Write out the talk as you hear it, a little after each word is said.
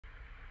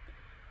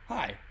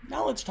Hi,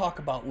 now let's talk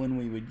about when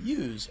we would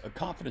use a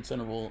confidence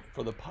interval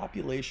for the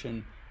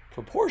population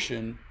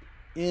proportion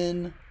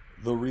in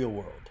the real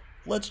world.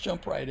 Let's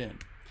jump right in.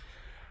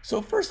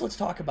 So first, let's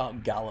talk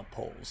about Gallup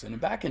polls. And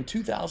back in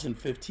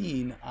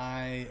 2015,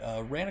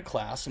 I ran a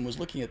class and was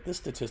looking at this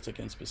statistic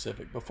in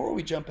specific. Before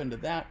we jump into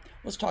that,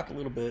 let's talk a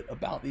little bit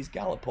about these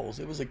Gallup polls.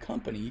 It was a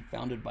company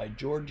founded by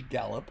George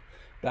Gallup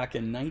back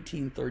in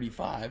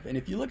 1935. And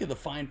if you look at the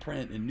fine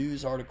print in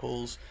news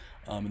articles,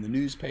 in the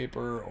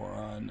newspaper or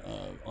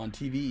on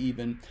TV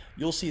even,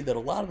 you'll see that a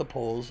lot of the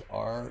polls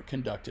are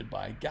conducted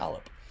by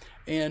Gallup.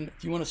 And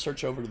if you want to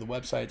search over to the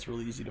website, it's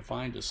really easy to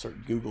find. Just search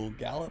Google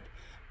Gallup.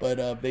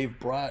 But they've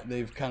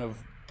kind of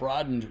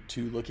broadened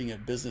to looking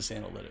at business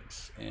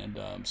analytics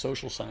and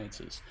social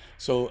sciences.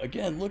 So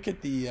again, look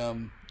at the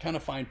kind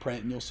of fine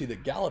print, and you'll see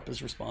that Gallup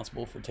is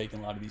responsible for taking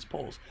a lot of these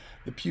polls.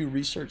 The Pew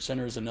Research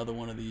Center is another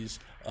one of these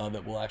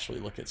that we'll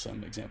actually look at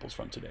some examples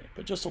from today.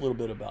 But just a little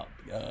bit about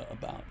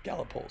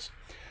Gallup polls.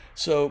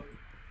 So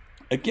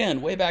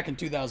again, way back in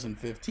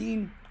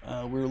 2015,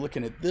 we were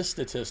looking at this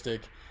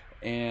statistic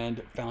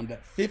and found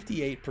that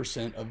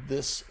 58% of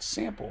this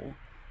sample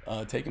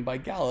taken by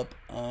Gallup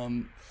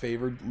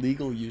favored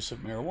legal use of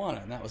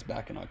marijuana, and that was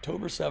back in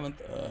October 7th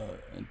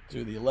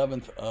through the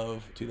 11th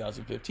of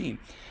 2015.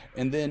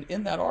 And then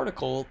in that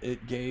article,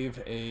 it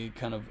gave a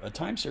kind of a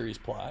time series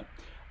plot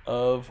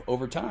of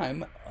over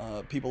time,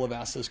 people have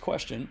asked this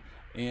question,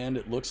 and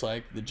it looks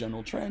like the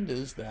general trend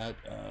is that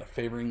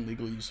favoring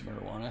legal use of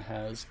marijuana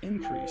has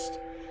increased.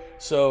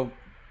 So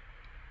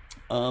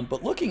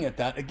but looking at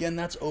that, again,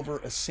 that's over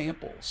a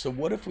sample. So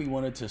what if we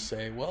wanted to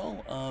say,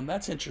 well,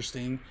 that's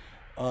interesting.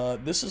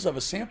 This is of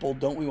a sample.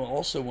 Don't we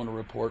also want to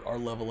report our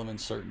level of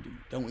uncertainty?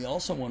 Don't we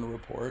also want to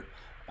report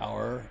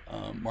our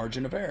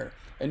margin of error?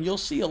 And you'll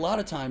see a lot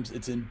of times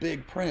it's in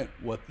big print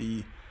what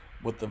the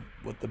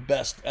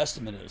best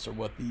estimate is, or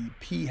what the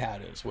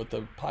p-hat is, what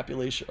the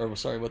population, or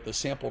sorry, what the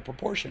sample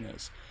proportion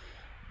is.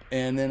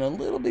 And then a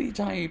little bitty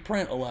tiny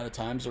print a lot of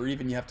times, or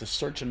even you have to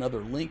search another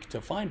link to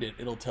find it,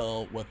 it'll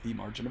tell what the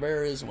margin of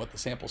error is and what the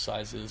sample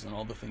size is and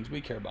all the things we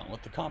care about, and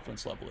what the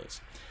confidence level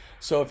is.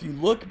 So if you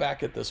look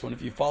back at this one,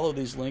 if you follow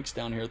these links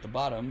down here at the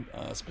bottom,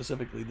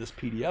 specifically this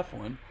PDF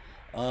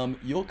one,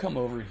 you'll come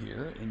over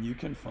here and you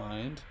can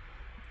find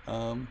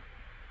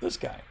this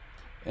guy.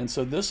 And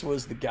so this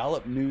was the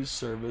Gallup News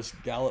Service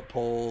Gallup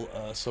poll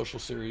social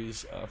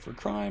series for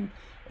crime.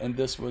 And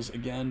this was,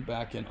 again,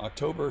 back in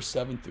October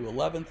 7th through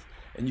 11th.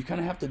 And you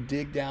kind of have to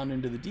dig down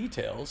into the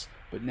details,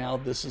 but now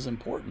this is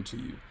important to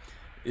you.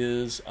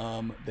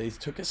 They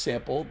took a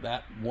sample.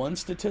 That one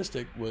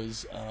statistic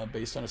was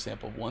based on a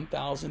sample of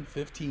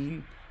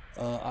 1,015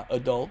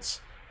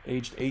 adults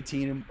aged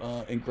 18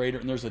 and greater,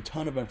 and there's a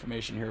ton of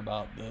information here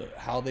about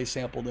how they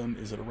sampled them.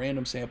 Is it a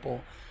random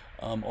sample?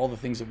 All the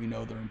things that we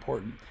know that are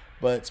important.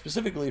 But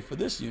specifically for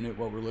this unit,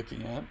 what we're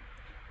looking at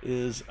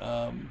is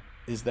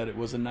that it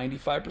was a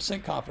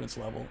 95% confidence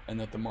level, and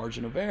that the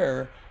margin of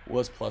error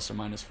was plus or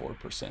minus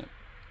 4%.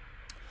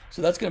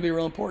 So that's going to be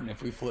real important.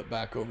 If we flip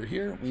back over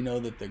here, we know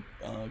that the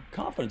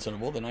confidence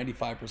interval, the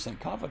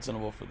 95% confidence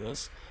interval for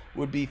this,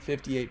 would be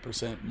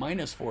 58%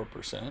 minus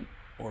 4%,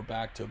 or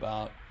back to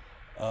about,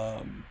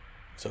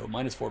 so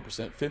minus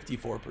 4%,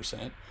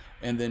 54%,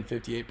 and then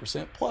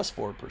 58% plus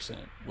 4%,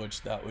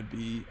 which that would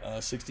be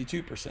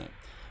 62%.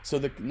 So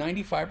the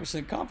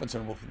 95% confidence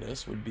interval for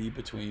this would be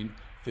between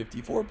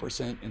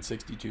 54% and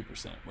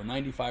 62%. We're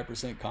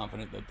 95%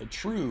 confident that the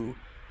true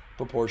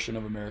proportion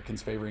of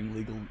Americans favoring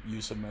legal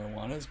use of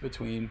marijuana is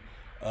between,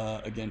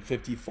 again,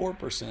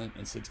 54%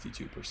 and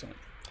 62%.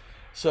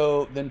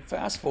 So then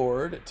fast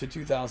forward to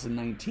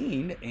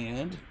 2019,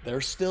 and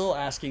they're still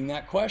asking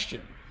that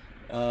question.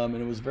 And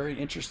it was very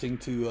interesting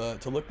to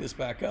look this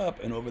back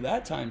up. And over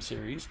that time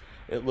series,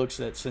 it looks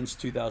that since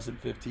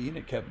 2015,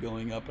 it kept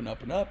going up and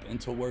up and up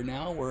until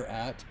we're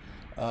at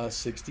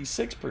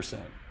 66%.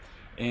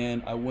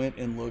 And I went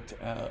and looked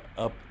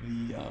up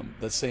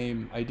the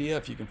same idea,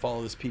 if you can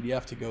follow this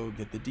PDF to go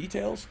get the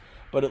details,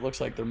 but it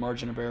looks like their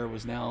margin of error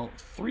was now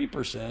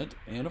 3%,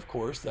 and of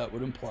course that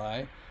would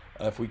imply,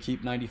 if we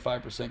keep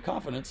 95%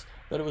 confidence,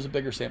 that it was a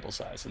bigger sample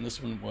size, and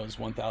this one was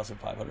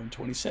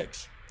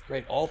 1,526.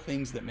 Great, all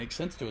things that make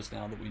sense to us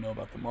now that we know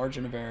about the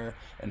margin of error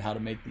and how to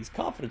make these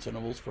confidence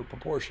intervals for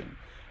proportion.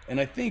 And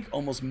I think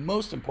almost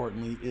most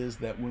importantly is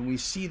that when we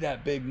see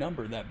that big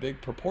number, that big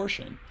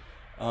proportion,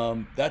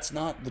 that's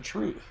not the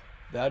truth.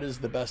 That is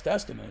the best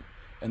estimate,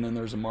 and then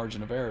there's a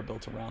margin of error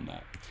built around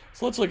that.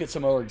 So let's look at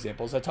some other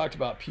examples. I talked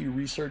about Pew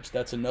Research.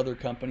 That's another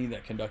company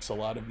that conducts a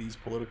lot of these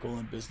political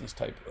and business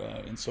type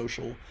and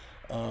social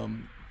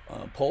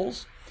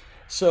polls.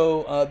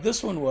 So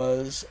this one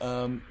was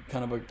kind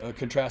of a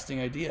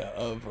contrasting idea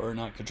of, or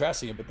not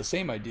contrasting it, but the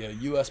same idea,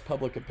 U.S.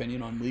 public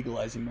opinion on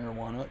legalizing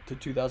marijuana to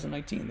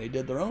 2019. They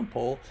did their own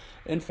poll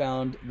and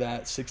found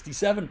that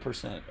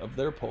 67% of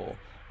their poll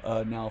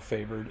now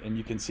favored, and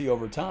you can see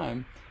over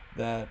time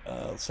that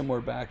somewhere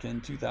back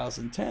in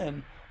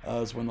 2010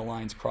 is when the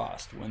lines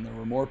crossed, when there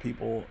were more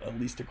people, at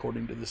least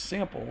according to this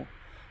sample,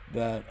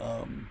 that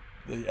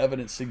the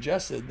evidence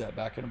suggested that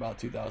back in about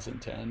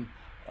 2010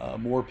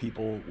 more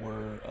people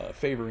were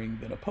favoring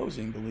than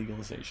opposing the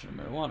legalization of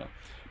marijuana.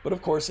 But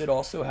of course, it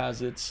also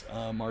has its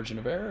margin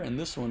of error, and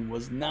this one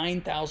was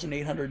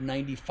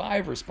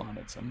 9,895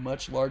 respondents, a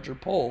much larger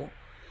poll.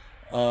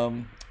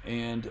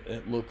 And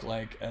it looked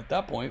like at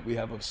that point we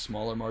have a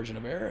smaller margin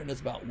of error, and it's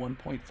about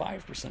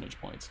 1.5 percentage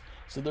points.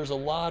 So there's a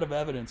lot of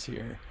evidence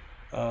here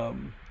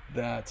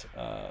that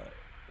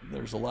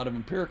there's a lot of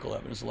empirical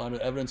evidence, a lot of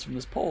evidence from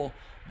this poll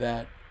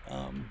that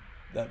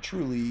that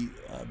truly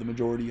the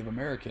majority of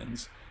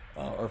Americans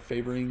are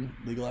favoring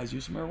legalized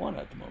use of marijuana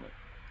at the moment.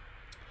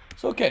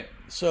 So okay,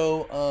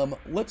 so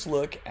let's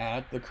look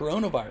at the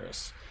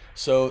coronavirus.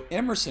 So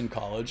Emerson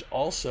College,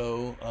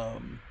 also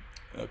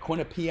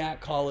Quinnipiac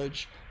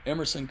College,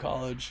 Emerson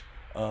College,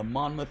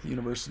 Monmouth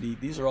University,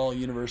 these are all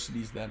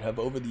universities that have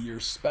over the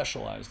years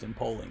specialized in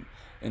polling,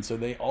 and so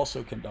they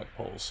also conduct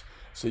polls.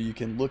 So you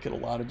can look at a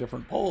lot of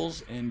different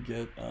polls and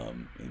get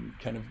and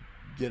kind of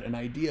get an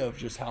idea of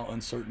just how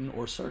uncertain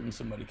or certain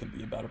somebody can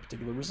be about a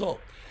particular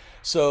result.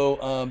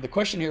 So the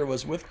question here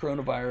was, with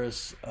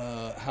coronavirus,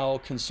 how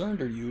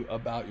concerned are you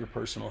about your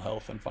personal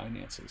health and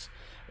finances?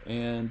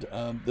 And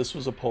this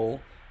was a poll,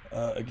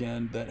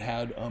 again, that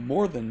had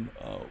more than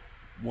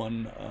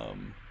one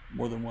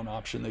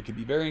option. They could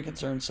be very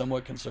concerned,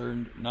 somewhat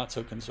concerned, not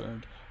so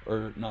concerned,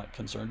 or not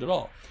concerned at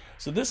all.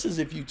 So this is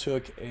if you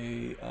took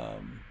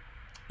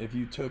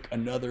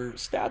another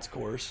stats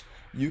course,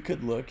 you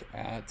could look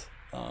at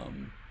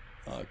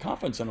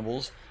confidence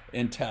intervals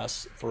and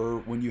tests for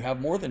when you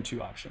have more than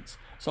two options.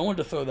 So I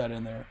wanted to throw that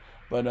in there.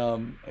 But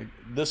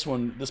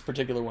this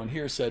particular one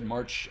here said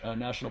March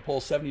national poll,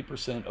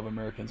 70% of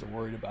Americans are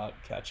worried about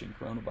catching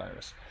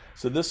coronavirus.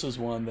 So this was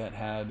one that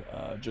had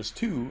just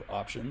two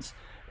options.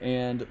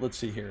 And let's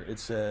see here, it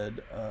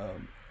said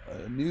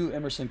a new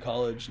Emerson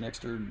College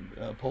Nexter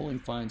polling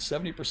finds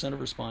 70%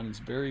 of respondents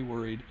very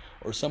worried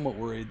or somewhat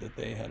worried that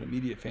they had an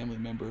immediate family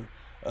member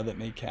that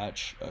may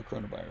catch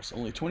coronavirus.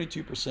 Only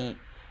 22%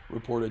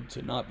 reported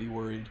to not be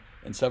worried,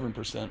 and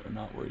 7% are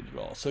not worried at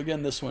all. So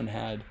again, this one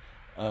had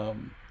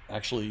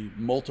actually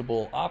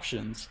multiple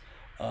options,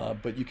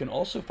 but you can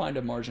also find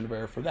a margin of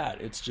error for that.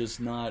 It's just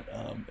not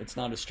it's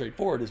not as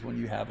straightforward as when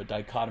you have a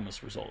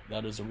dichotomous result.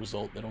 That is a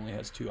result that only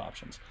has two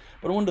options.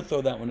 But I wanted to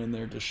throw that one in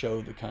there to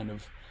show the kind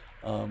of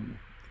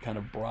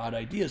broad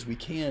ideas. We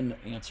can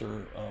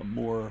answer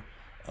more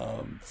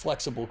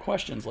flexible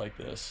questions like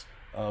this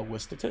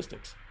with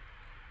statistics.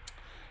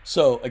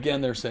 So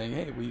again, they're saying,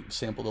 hey, we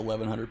sampled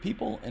 1,100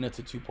 people, and it's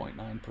a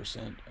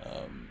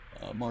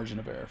 2.9% margin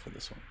of error for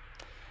this one.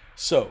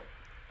 So,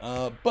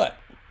 but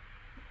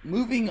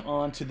moving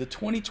on to the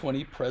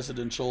 2020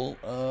 presidential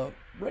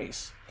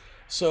race.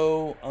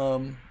 So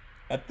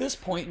at this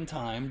point in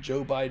time,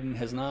 Joe Biden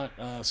has not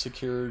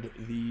secured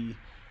the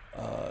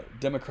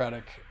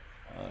Democratic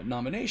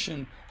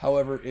nomination.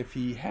 However, if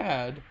he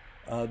had,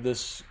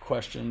 this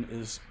question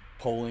is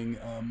polling,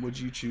 would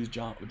you choose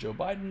Joe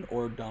Biden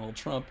or Donald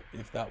Trump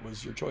if that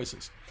was your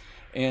choices?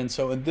 And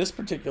so in this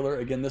particular,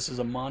 again, this is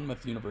a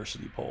Monmouth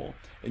University poll,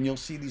 and you'll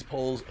see these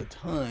polls a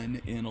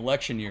ton in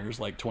election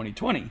years like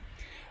 2020.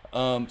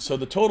 So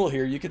the total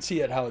here, you can see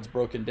it how it's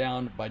broken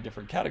down by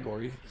different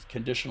categories,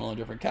 conditional on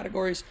different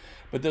categories.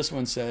 But this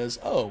one says,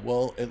 oh,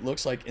 well, it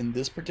looks like in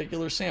this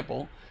particular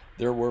sample,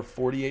 there were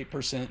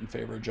 48% in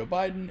favor of Joe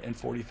Biden and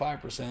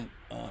 45%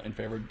 in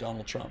favor of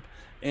Donald Trump.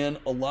 And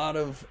a lot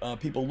of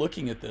people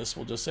looking at this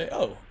will just say,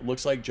 oh, it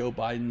looks like Joe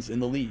Biden's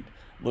in the lead.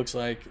 Looks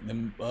like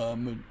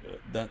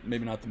that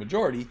maybe not the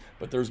majority,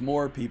 but there's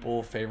more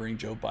people favoring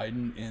Joe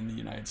Biden in the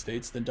United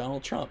States than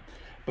Donald Trump.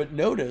 But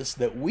notice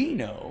that we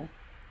know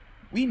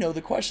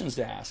the questions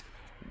to ask.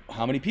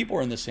 How many people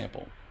are in this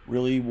sample?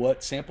 Really,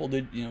 what sample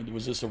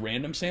was this a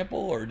random sample,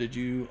 or did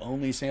you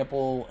only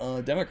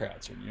sample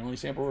Democrats, or did you only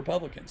sample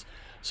Republicans?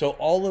 So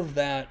all of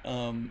that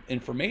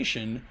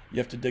information, you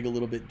have to dig a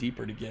little bit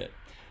deeper to get.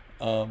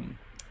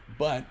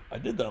 But I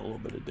did that a little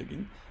bit of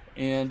digging.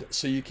 And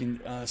so you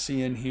can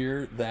see in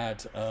here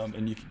that,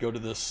 and you can go to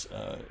this,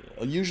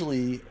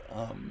 usually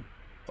a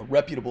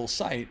reputable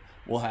site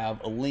will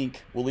have a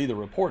link, we'll either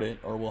report it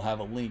or we'll have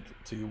a link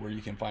to where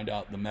you can find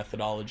out the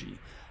methodology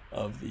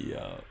of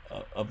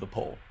the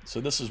poll.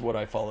 So this is what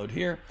I followed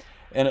here,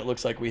 and it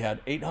looks like we had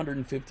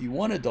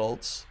 851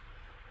 adults,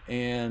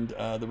 and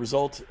the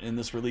results in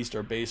this release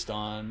are based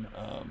on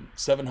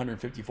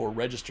 754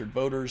 registered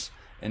voters,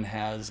 and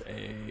has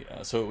a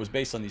so it was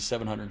based on these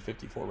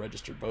 754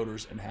 registered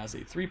voters and has a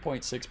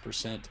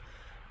 3.6%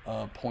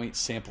 point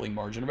sampling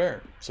margin of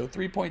error. So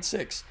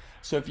 3.6.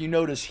 So if you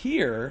notice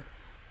here,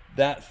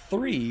 that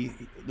 3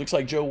 looks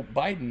like Joe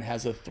Biden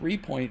has a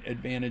 3-point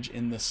advantage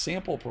in the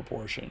sample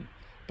proportion,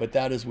 but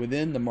that is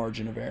within the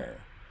margin of error.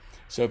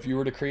 So if you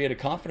were to create a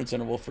confidence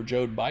interval for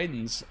Joe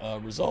Biden's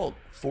result,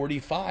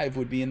 45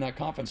 would be in that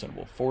confidence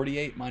interval.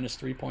 48 minus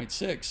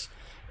 3.6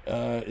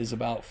 is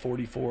about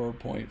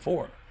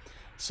 44.4.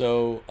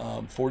 So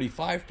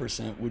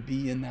 45% would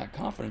be in that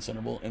confidence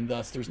interval, and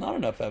thus there's not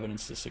enough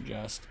evidence to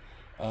suggest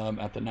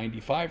at the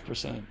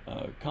 95%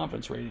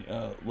 confidence rating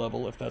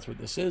level, if that's what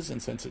this is,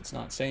 and since it's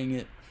not saying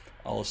it,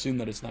 I'll assume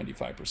that it's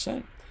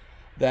 95%.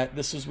 that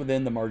this is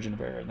within the margin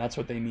of error. And that's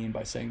what they mean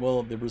by saying,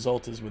 well, the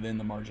result is within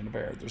the margin of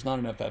error. There's not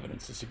enough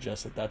evidence to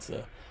suggest that that's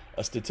a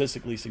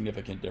statistically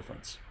significant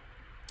difference.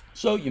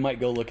 So you might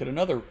go look at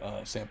another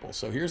sample.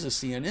 So here's a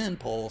CNN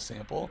poll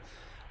sample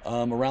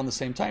around the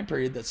same time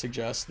period that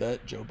suggests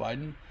that Joe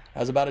Biden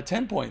has about a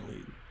 10-point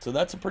lead. So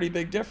that's a pretty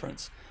big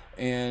difference.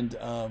 And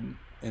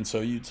so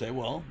you'd say,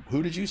 well,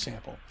 who did you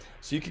sample?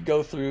 So you could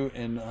go through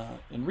and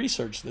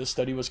research this.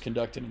 Study was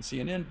conducted in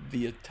CNN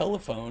via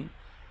telephone.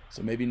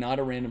 So maybe not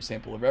a random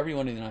sample of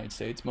everyone in the United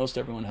States. Most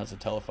everyone has a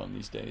telephone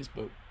these days,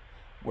 but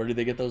where did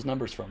they get those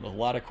numbers from? There's a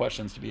lot of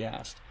questions to be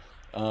asked.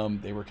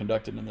 They were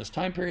conducted in this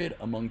time period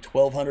among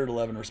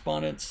 1,211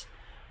 respondents.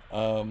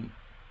 So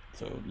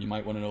you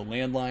might want to know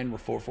landline were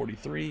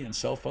 443 and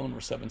cell phone were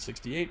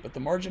 768, but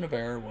the margin of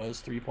error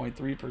was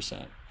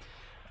 3.3%.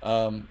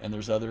 And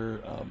there's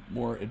other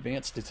more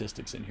advanced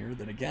statistics in here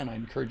that, again, I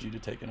encourage you to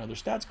take another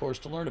stats course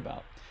to learn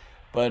about.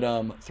 But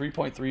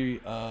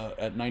 3.3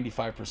 at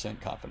 95%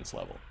 confidence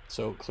level.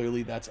 So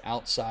clearly that's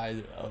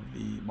outside of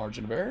the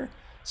margin of error.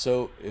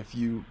 So if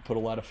you put a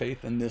lot of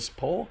faith in this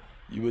poll,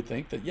 you would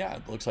think that, yeah,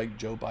 it looks like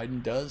Joe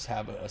Biden does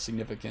have a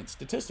significant,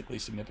 statistically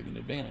significant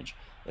advantage,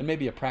 and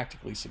maybe a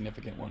practically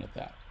significant one at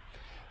that.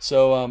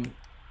 So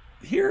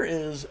here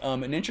is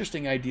an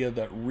interesting idea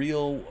that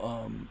Real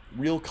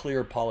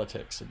Clear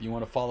Politics, if you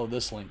want to follow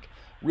this link,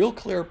 Real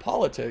Clear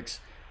Politics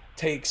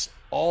takes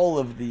all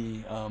of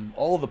the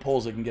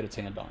polls it can get its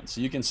hand on. So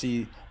you can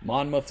see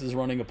Monmouth is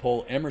running a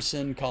poll,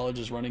 Emerson College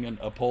is running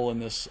a poll in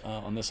this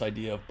on this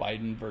idea of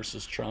Biden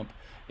versus Trump.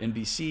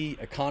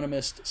 NBC,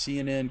 Economist,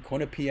 CNN,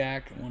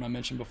 Quinnipiac, one I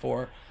mentioned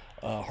before,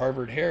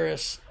 Harvard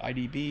Harris,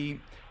 IDB,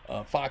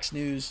 Fox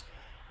News.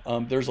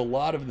 There's a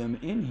lot of them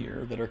in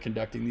here that are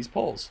conducting these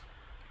polls.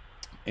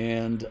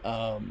 And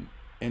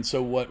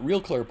so what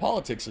Real Clear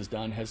Politics has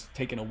done has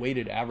taken a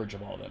weighted average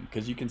of all of them,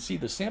 because you can see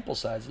the sample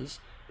sizes.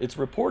 It's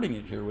reporting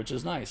it here, which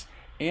is nice.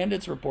 And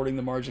it's reporting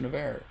the margin of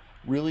error.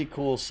 Really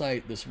cool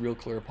site, this Real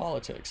Clear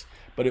Politics.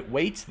 But it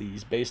weights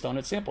these based on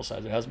its sample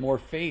size. It has more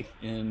faith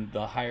in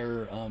the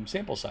higher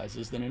sample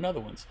sizes than in other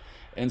ones.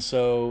 And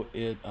so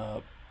it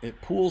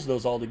pools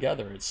those all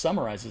together. It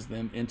summarizes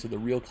them into the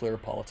Real Clear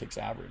Politics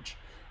average.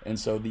 And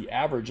so the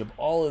average of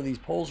all of these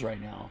polls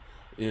right now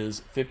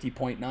is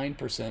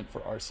 50.9% for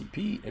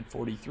RCP and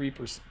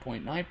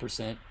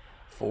 43.9%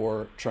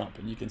 for Trump.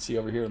 And you can see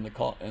over here in the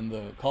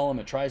column,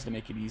 it tries to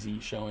make it easy,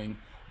 showing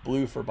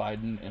blue for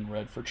Biden and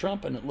red for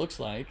Trump. And it looks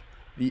like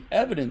the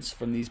evidence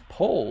from these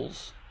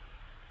polls,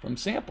 from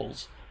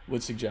samples,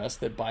 would suggest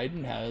that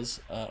Biden has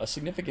a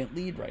significant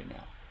lead right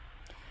now.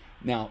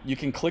 Now, you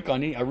can click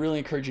on any, I really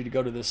encourage you to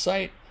go to this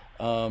site.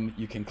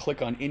 You can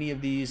click on any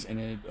of these and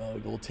it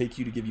will take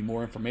you to give you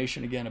more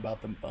information again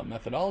about the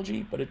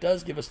methodology, but it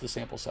does give us the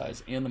sample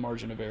size and the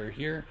margin of error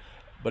here,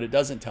 but it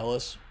doesn't tell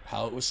us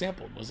how it was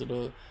sampled. Was it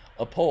a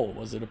poll?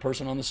 Was it a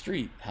person on the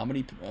street? How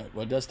many,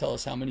 well, it does tell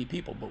us how many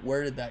people, but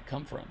where did that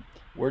come from?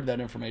 Where did that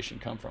information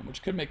come from?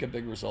 Which could make a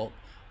big result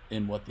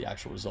in what the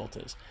actual result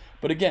is.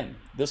 But again,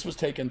 this was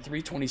taken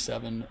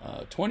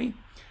 3/27/20.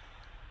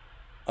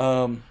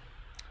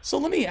 So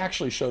let me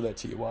actually show that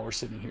to you while we're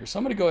sitting here. So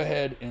I'm going to go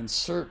ahead and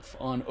surf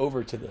on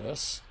over to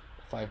this.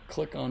 If I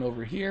click on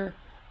over here,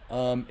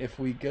 if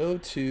we go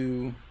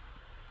to,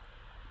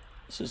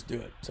 let's just do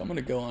it. So I'm going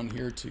to go on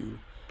here to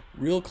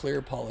Real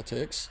Clear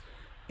Politics.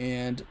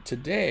 And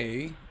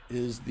today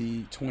is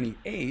the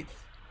 28th.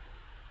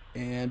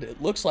 And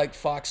it looks like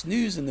Fox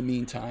News in the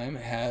meantime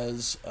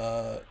has,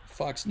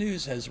 Fox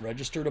News has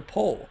registered a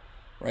poll,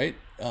 right?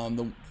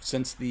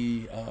 Since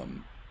the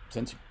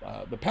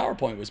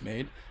PowerPoint was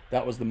made,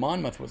 that was the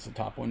Monmouth was the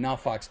top one. Now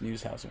Fox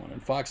News has one.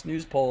 And Fox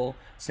News poll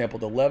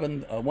sampled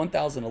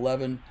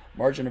 1,011,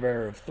 margin of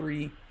error of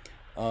 3,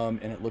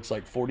 and it looks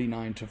like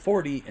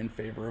 49-40 in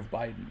favor of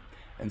Biden.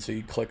 And so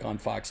you click on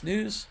Fox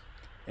News,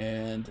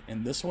 and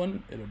in this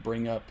one, it'll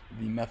bring up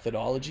the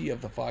methodology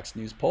of the Fox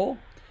News poll.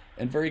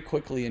 And very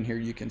quickly in here,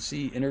 you can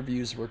see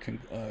interviews were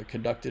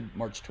conducted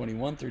March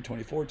 21 through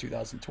 24,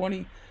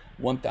 2020,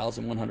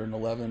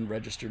 1,111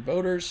 registered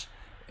voters,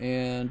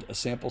 and a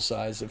sample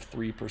size of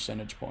 3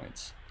 percentage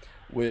points,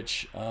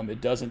 which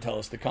it doesn't tell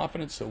us the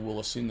confidence, so we'll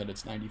assume that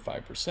it's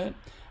 95%.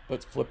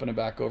 But flipping it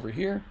back over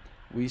here,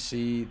 we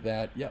see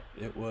that, yep,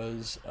 it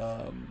was,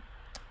 oh,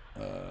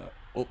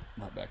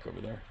 not back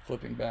over there.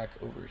 Flipping back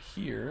over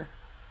here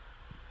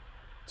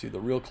to the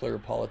Real Clear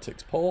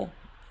Politics poll.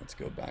 Let's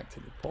go back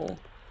to the poll.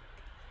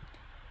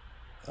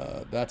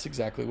 That's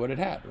exactly what it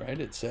had, right?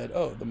 It said,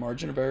 oh, the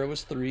margin of error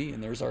was 3,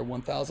 and there's our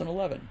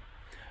 1,011.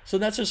 So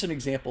that's just an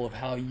example of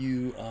how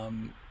you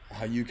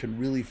can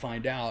really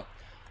find out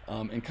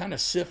and kind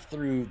of sift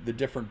through the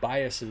different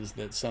biases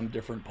that some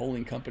different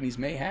polling companies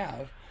may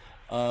have,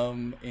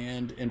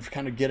 and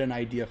kind of get an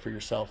idea for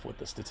yourself what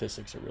the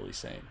statistics are really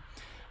saying.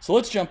 So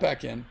let's jump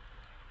back in.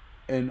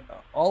 And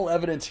all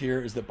evidence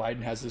here is that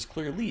Biden has this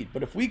clear lead.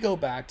 But if we go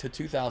back to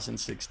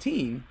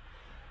 2016,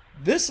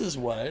 this is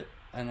what,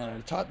 and I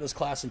taught this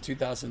class in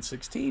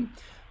 2016,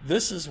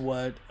 this is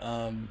what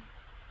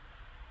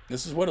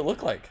it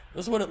looked like.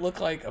 This is what it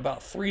looked like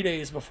about 3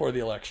 days before the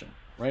election,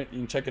 right? You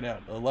can check it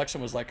out. The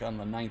election was like on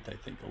the 9th, I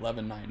think,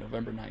 11/9,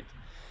 November 9th.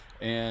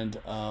 And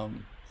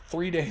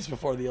 3 days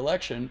before the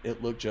election,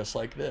 it looked just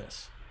like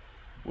this,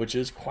 which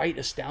is quite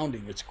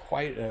astounding. It's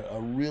quite a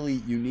really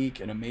unique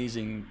and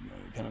amazing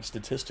kind of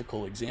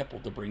statistical example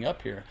to bring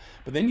up here.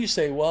 But then you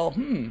say, well,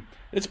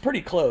 it's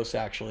pretty close,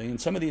 actually,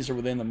 and some of these are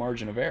within the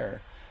margin of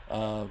error.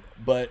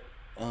 But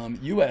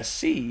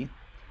USC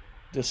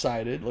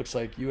decided, looks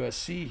like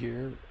USC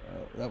here,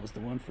 that was the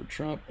one for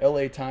Trump.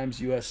 LA Times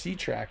USC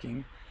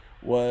tracking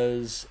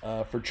was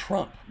for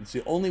Trump. It's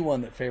the only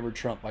one that favored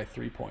Trump by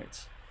 3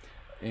 points.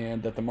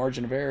 And that the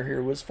margin of error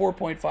here was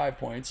 4.5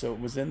 points, so it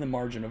was in the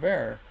margin of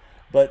error,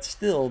 but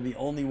still the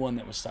only one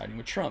that was siding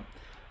with Trump.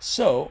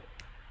 So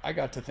I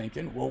got to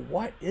thinking, well,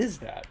 what is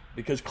that?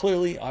 Because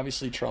clearly,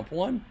 obviously, Trump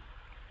won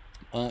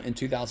in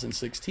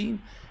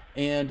 2016.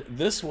 And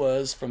this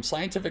was from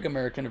Scientific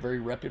American, a very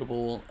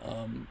reputable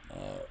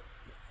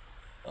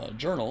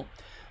journal,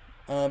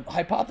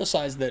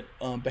 hypothesized that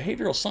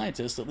behavioral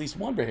scientists, at least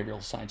one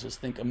behavioral scientist,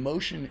 think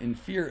emotion and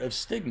fear of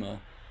stigma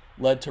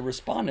led to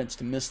respondents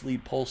to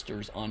mislead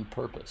pollsters on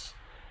purpose.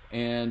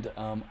 And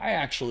I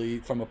actually,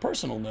 from a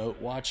personal note,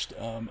 watched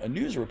a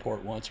news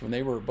report once when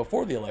they were,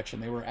 before the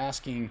election, they were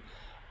asking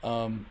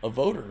a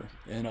voter,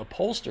 and a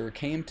pollster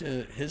came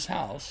to his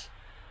house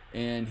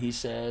and he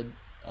said,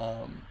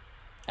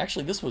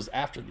 actually this was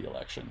after the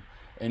election,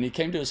 and he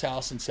came to his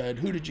house and said,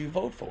 who did you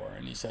vote for?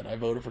 And he said, I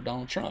voted for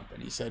Donald Trump.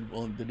 And he said,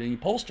 well, did any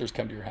pollsters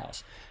come to your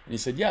house? And he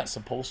said, yes, a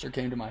pollster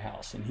came to my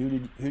house. And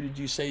who did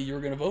you say you were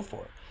going to vote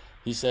for?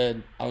 He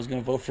said, I was going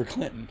to vote for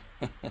Clinton.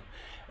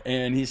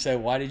 And he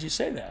said, why did you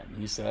say that? And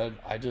he said,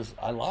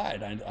 I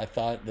lied. I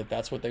thought that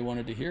that's what they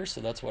wanted to hear,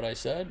 so that's what I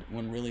said,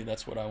 when really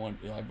that's what I want.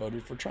 I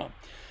voted for Trump.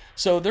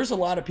 So there's a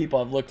lot of people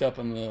I've looked up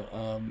in the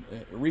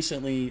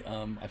recently.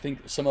 I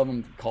think some of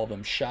them call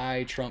them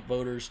shy Trump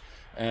voters,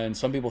 and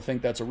some people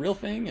think that's a real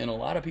thing, and a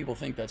lot of people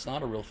think that's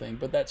not a real thing.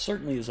 But that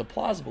certainly is a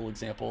plausible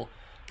example,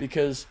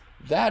 because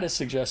that is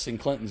suggesting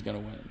Clinton's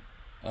going to win.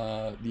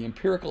 The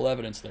empirical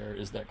evidence there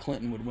is that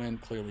Clinton would win.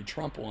 Clearly,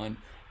 Trump won.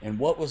 And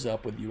what was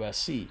up with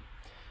USC?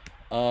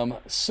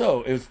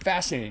 So it was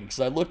fascinating because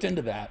I looked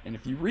into that, and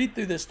if you read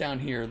through this down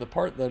here, the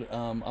part that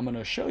I'm going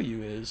to show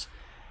you is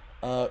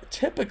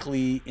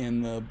typically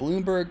in the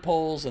Bloomberg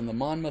polls and the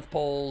Monmouth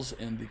polls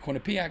and the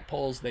Quinnipiac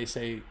polls, they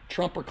say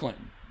Trump or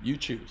Clinton. You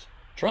choose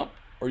Trump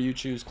or you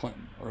choose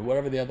Clinton, or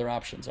whatever the other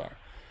options are.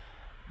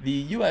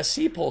 The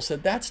USC poll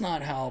said that's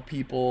not how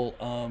people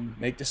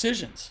make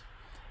decisions.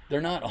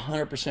 They're not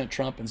 100%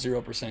 Trump and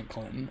 0%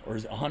 Clinton, or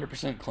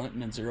 100%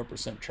 Clinton and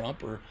 0%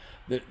 Trump, or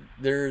that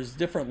there's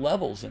different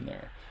levels in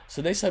there.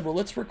 So they said, well,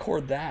 let's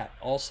record that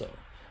also.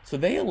 So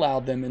they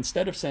allowed them,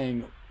 instead of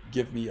saying,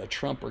 give me a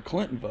Trump or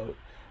Clinton vote,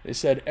 they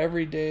said,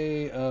 every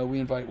day we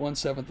invite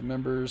 1/7 of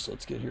members.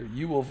 Let's get here.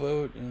 You will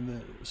vote.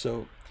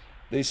 So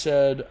they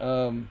said,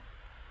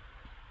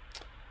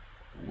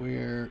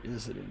 where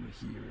is it in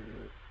here?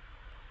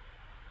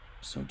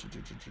 So,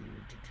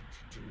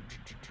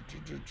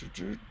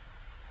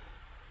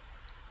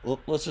 well,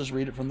 let's just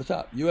read it from the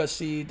top.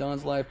 USC,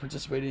 Don's Life,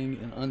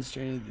 participating in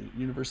unstrained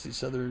University of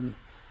Southern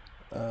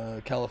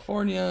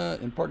California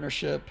in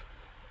partnership.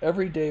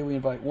 Every day we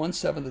invite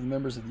 1/7 of the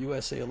members of the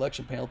USA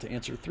election panel to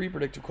answer 3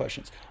 predictive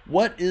questions.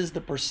 What is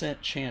the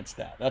percent chance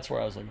that? That's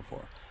where I was looking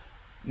for.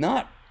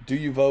 Not do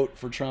you vote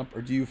for Trump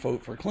or do you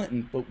vote for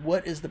Clinton, but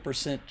what is the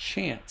percent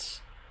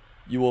chance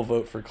you will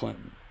vote for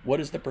Clinton?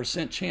 What is the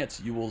percent chance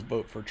you will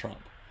vote for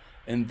Trump?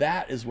 And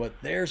that is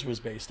what theirs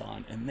was based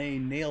on, and they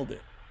nailed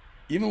it.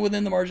 Even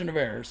within the margin of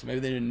error, so maybe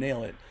they didn't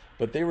nail it,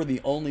 but they were the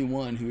only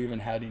one who even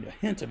had a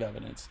hint of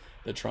evidence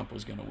that Trump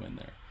was going to win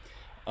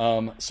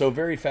there. So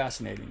very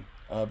fascinating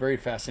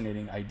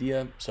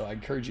idea. So I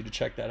encourage you to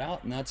check that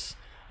out, and that's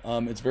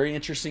it's very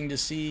interesting to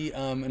see.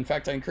 In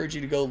fact, I encourage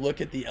you to go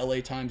look at the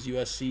LA Times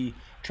USC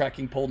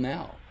tracking poll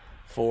now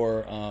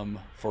for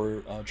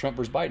Trump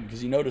versus Biden,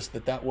 because you notice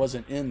that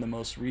wasn't in the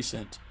most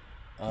recent,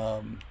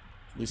 at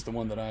least the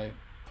one that I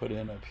put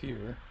in up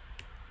here.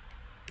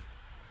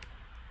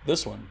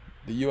 This one,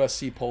 the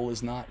USC poll,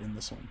 is not in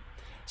this one.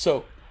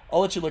 So I'll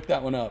let you look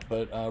that one up,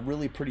 but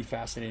really pretty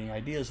fascinating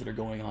ideas that are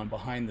going on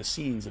behind the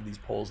scenes of these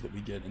polls that we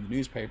get in the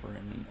newspaper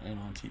and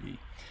on TV.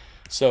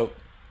 So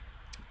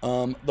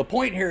the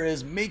point here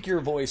is make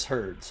your voice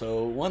heard.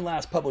 So one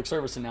last public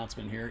service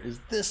announcement here is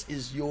this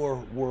is your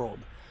world.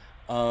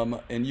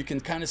 And you can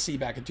kind of see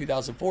back in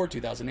 2004,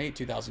 2008,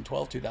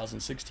 2012,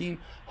 2016.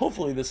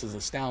 Hopefully this is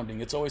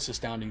astounding. It's always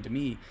astounding to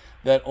me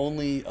that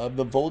only of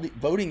the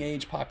voting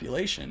age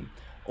population,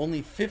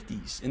 only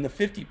 50s, in the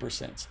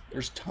 50%.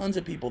 There's tons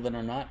of people that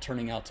are not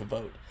turning out to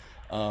vote.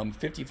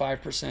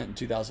 55% in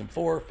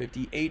 2004,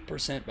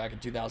 58% back in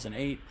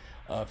 2008,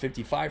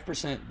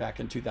 55% back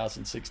in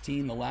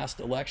 2016, the last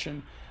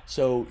election.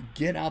 So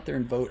get out there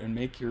and vote and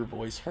make your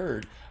voice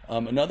heard.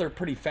 Another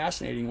pretty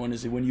fascinating one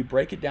is that when you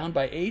break it down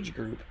by age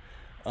group,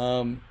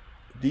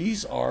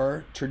 these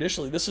are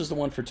traditionally, this is the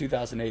one for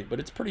 2008, but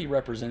it's pretty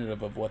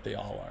representative of what they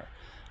all are.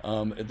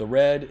 The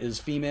red is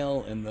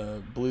female and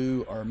the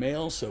blue are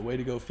males, so way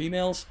to go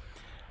females.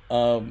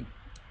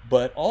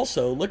 But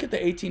also look at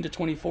the 18 to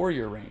 24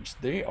 year range.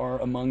 They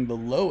are among the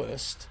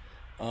lowest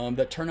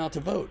that turn out to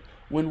vote,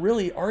 when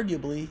really,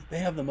 arguably, they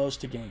have the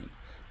most to gain.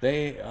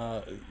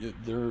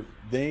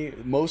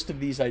 Most of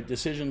these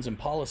decisions and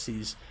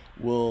policies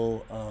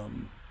will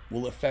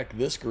affect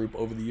this group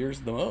over the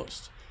years the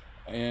most,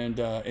 and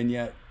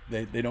yet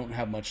they don't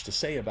have much to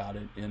say about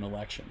it in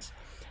elections.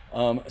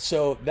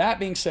 So that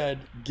being said,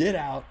 get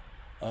out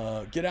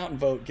and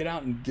vote. Get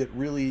out and get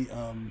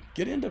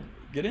into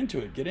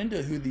it. Get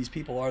into who these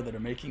people are that are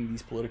making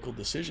these political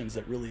decisions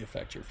that really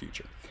affect your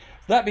future.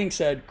 So that being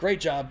said, great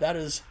job. That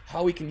is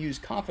how we can use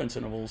confidence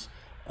intervals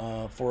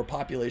for a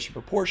population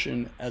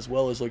proportion, as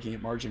well as looking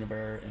at margin of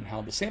error and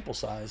how the sample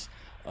size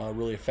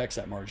really affects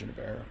that margin of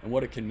error and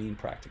what it can mean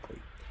practically.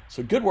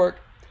 So good work.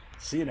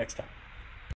 See you next time.